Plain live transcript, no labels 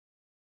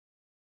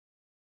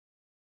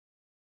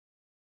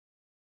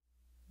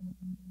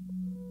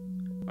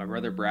My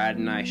brother Brad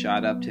and I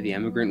shot up to the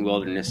Emigrant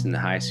wilderness in the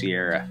High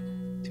Sierra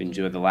to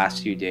enjoy the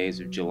last few days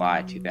of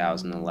July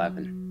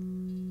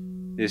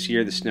 2011. This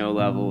year the snow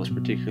level was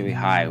particularly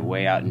high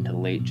way out into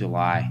late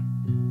July.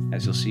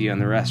 As you'll see on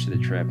the rest of the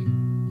trip,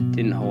 it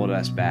didn't hold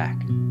us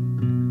back.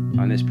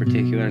 On this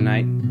particular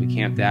night, we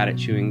camped out at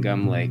Chewing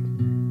Gum Lake.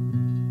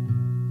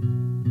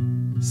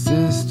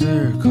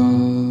 Sister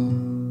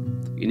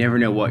called. You never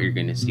know what you're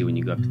going to see when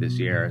you go up to the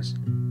Sierras.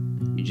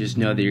 You just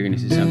know that you're going to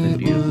see something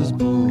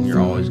beautiful, and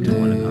you're always going to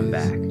want to come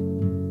back.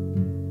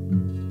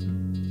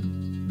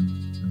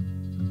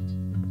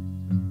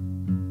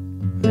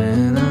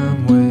 And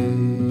I'm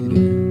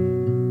waiting.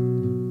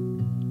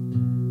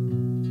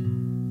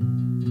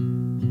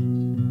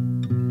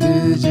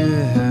 Did you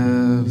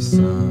have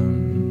some?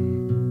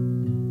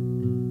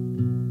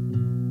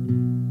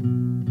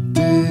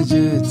 Did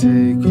you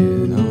take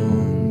it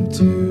home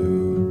too?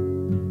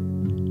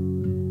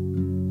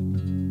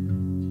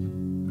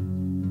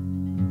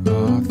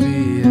 Off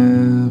the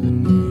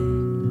avenue.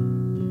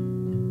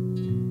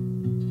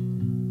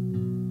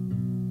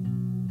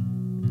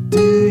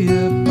 Do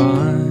you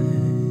find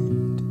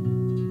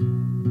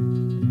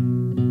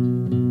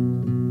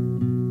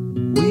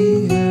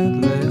we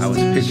had less? I was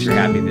picture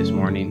happy this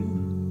morning,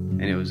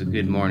 and it was a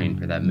good morning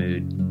for that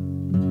mood.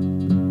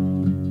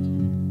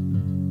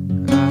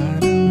 I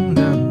don't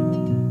know.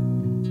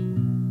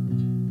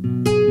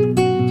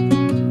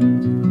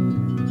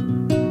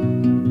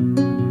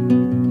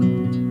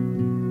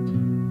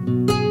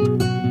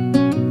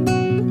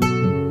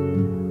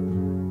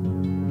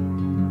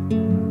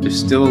 There's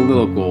still a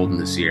little gold in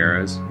the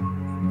Sierras.